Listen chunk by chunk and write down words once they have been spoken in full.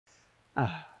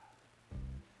A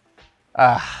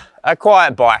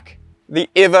quiet bike, the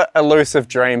ever elusive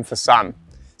dream for some.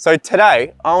 So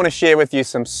today, I want to share with you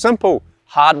some simple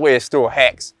hardware store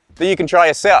hacks that you can try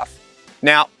yourself.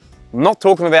 Now, I'm not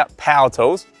talking about power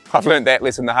tools, I've learned that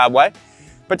lesson the hard way,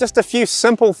 but just a few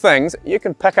simple things you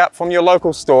can pick up from your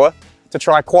local store to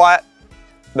try quiet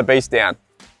the beast down.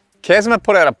 Casima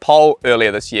put out a poll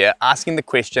earlier this year asking the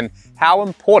question, how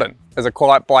important is a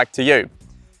quiet bike to you?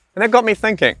 And that got me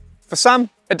thinking. For some,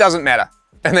 it doesn't matter,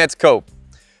 and that's cool.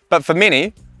 But for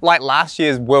many, like last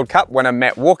year's World Cup winner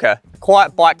Matt Walker, a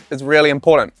quiet bike is really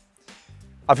important.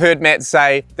 I've heard Matt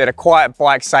say that a quiet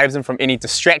bike saves him from any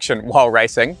distraction while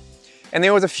racing, and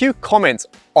there was a few comments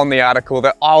on the article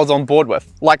that I was on board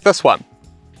with, like this one.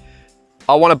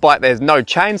 I want a bike that has no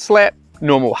chain slap,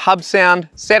 normal hub sound,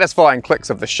 satisfying clicks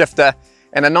of the shifter,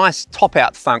 and a nice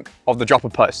top-out thunk of the dropper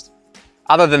post.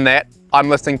 Other than that, I'm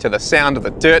listening to the sound of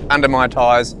the dirt under my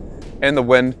tyres and the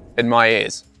wind in my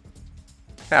ears.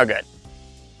 How good.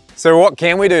 So what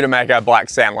can we do to make our bike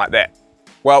sound like that?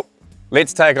 Well,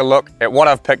 let's take a look at what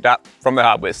I've picked up from the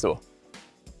hardware store.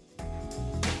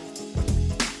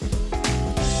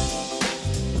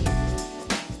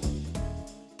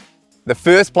 The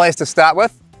first place to start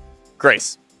with,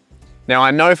 grease. Now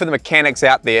I know for the mechanics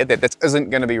out there that this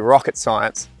isn't going to be rocket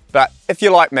science, but if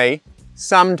you're like me,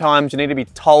 sometimes you need to be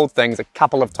told things a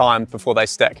couple of times before they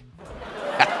stick.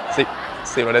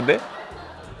 See what I did there?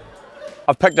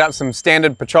 I've picked up some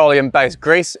standard petroleum-based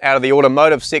grease out of the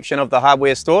automotive section of the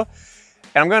hardware store,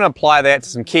 and I'm going to apply that to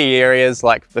some key areas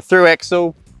like the through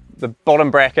axle, the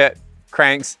bottom bracket,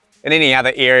 cranks, and any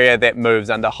other area that moves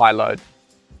under high load.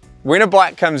 When a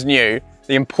bike comes new,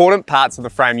 the important parts of the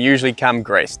frame usually come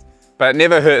greased, but it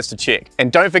never hurts to check.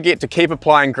 And don't forget to keep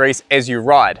applying grease as you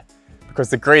ride, because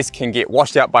the grease can get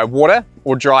washed out by water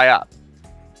or dry up.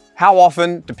 How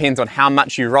often depends on how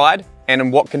much you ride and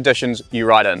in what conditions you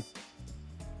ride in.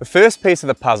 The first piece of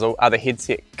the puzzle are the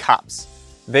headset cups.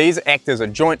 These act as a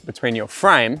joint between your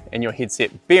frame and your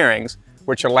headset bearings,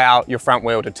 which allow your front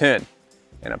wheel to turn,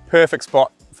 and a perfect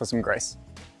spot for some grease.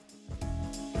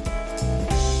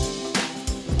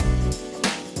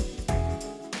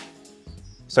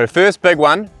 So first big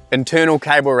one, internal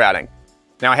cable routing.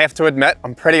 Now I have to admit,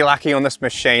 I'm pretty lucky on this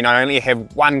machine. I only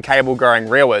have one cable going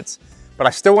rearwards, but I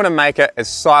still want to make it as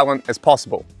silent as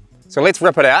possible. So let's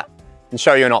rip it out and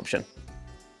show you an option.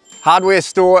 Hardware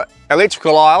store,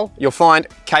 electrical aisle, you'll find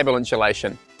cable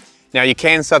insulation. Now you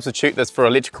can substitute this for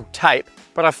electrical tape,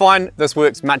 but I find this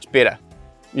works much better.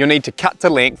 You'll need to cut to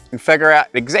length and figure out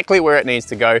exactly where it needs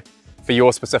to go for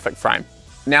your specific frame.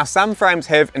 Now some frames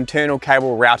have internal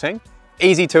cable routing,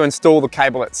 easy to install the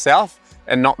cable itself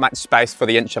and not much space for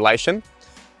the insulation.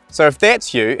 So if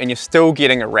that's you and you're still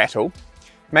getting a rattle,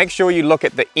 make sure you look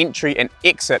at the entry and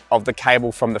exit of the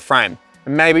cable from the frame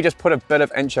and maybe just put a bit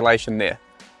of insulation there.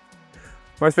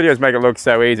 Most videos make it look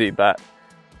so easy, but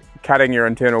cutting your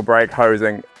internal brake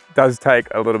hosing does take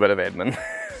a little bit of admin.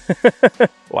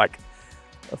 Like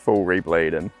a full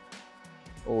rebleed and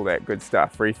all that good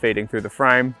stuff, refeeding through the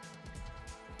frame.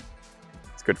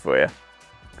 It's good for you.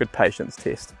 Good patience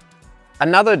test.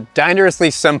 Another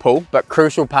dangerously simple but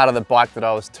crucial part of the bike that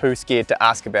I was too scared to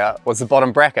ask about was the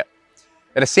bottom bracket.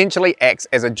 It essentially acts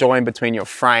as a join between your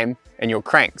frame and your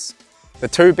cranks. The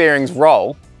two bearings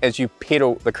roll as you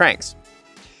pedal the cranks.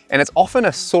 And it's often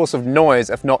a source of noise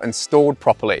if not installed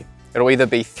properly. It'll either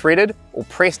be threaded or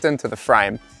pressed into the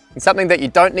frame, and something that you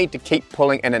don't need to keep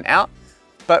pulling in and out,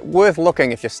 but worth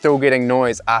looking if you're still getting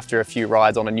noise after a few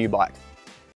rides on a new bike.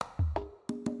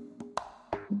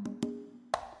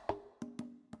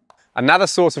 Another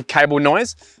source of cable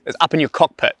noise is up in your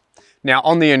cockpit. Now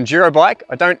on the Enduro bike,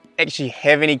 I don't actually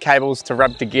have any cables to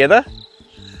rub together,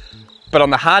 but on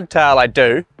the hardtail I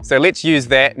do. So let's use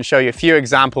that and show you a few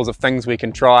examples of things we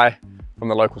can try from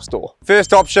the local store.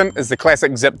 First option is the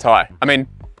classic zip tie. I mean,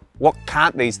 what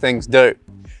can't these things do?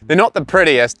 They're not the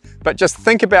prettiest, but just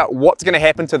think about what's gonna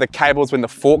happen to the cables when the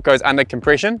fork goes under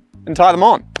compression and tie them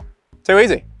on. Too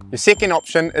easy. Your second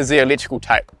option is the electrical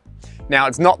tape. Now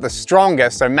it's not the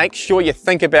strongest, so make sure you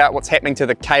think about what's happening to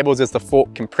the cables as the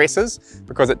fork compresses,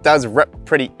 because it does rip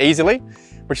pretty easily,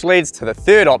 which leads to the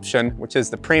third option, which is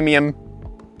the premium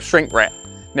shrink wrap.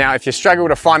 Now if you struggle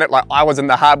to find it like I was in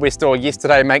the hardware store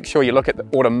yesterday, make sure you look at the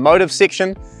automotive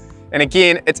section. And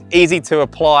again, it's easy to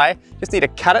apply, just need to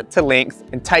cut it to length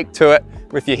and tape to it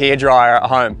with your hairdryer at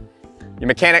home. Your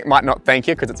mechanic might not thank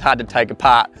you because it's hard to take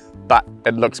apart, but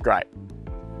it looks great.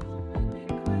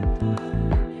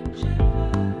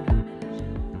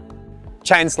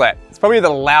 Chain slap. It's probably the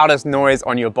loudest noise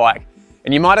on your bike.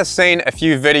 And you might have seen a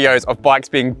few videos of bikes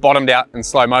being bottomed out in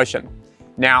slow motion.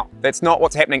 Now, that's not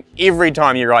what's happening every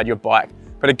time you ride your bike,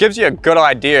 but it gives you a good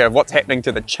idea of what's happening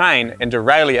to the chain and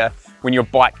derailleur when your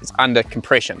bike is under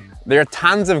compression. There are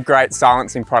tons of great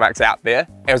silencing products out there,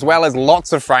 as well as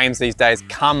lots of frames these days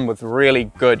come with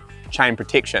really good chain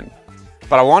protection.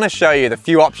 But I want to show you the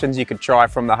few options you could try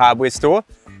from the hardware store.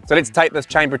 So let's take this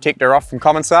chain protector off from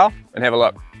common sale and have a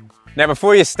look. Now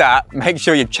before you start, make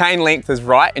sure your chain length is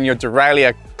right and your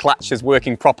derailleur clutch is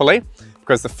working properly,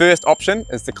 because the first option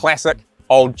is the classic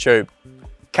old tube.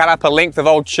 Cut up a length of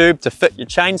old tube to fit your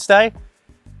chainstay,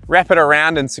 wrap it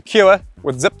around and secure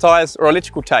with zip ties or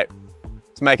electrical tape.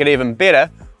 To make it even better,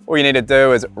 all you need to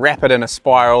do is wrap it in a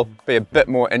spiral, be a bit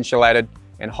more insulated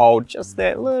and hold just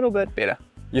that little bit better.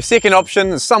 Your second option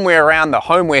is somewhere around the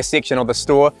homeware section of the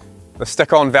store, the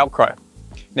stick-on Velcro.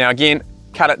 Now again,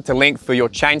 cut it to length for your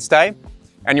chainstay,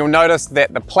 and you'll notice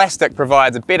that the plastic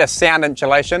provides a better sound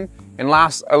insulation and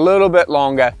lasts a little bit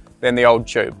longer than the old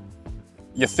tube.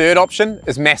 Your third option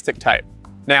is mastic tape.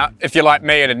 Now, if you're like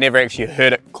me and had never actually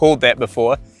heard it called that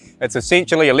before, it's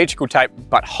essentially electrical tape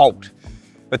but Holt.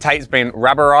 The tape's been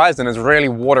rubberized and is really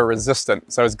water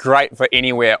resistant, so it's great for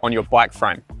anywhere on your bike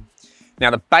frame.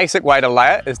 Now, the basic way to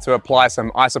lay it is to apply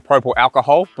some isopropyl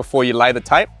alcohol before you lay the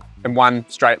tape in one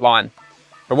straight line.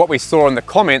 But what we saw in the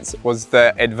comments was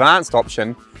the advanced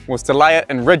option was to lay it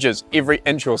in ridges every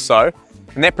inch or so,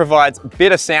 and that provides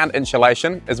better sound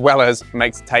insulation as well as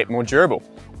makes the tape more durable.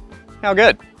 How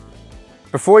good?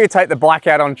 Before you take the bike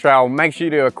out on trail, make sure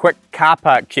you do a quick car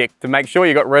park check to make sure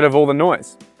you got rid of all the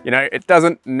noise. You know, it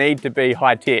doesn't need to be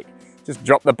high tech. Just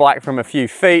drop the bike from a few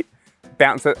feet,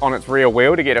 bounce it on its rear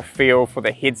wheel to get a feel for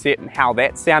the headset and how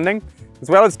that's sounding, as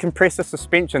well as compress the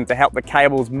suspension to help the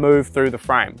cables move through the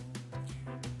frame.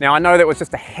 Now I know that was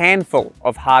just a handful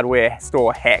of hardware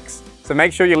store hacks, so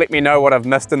make sure you let me know what I've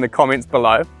missed in the comments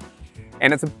below.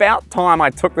 And it's about time I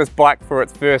took this bike for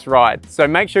its first ride, so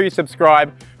make sure you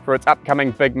subscribe for its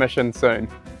upcoming big mission soon.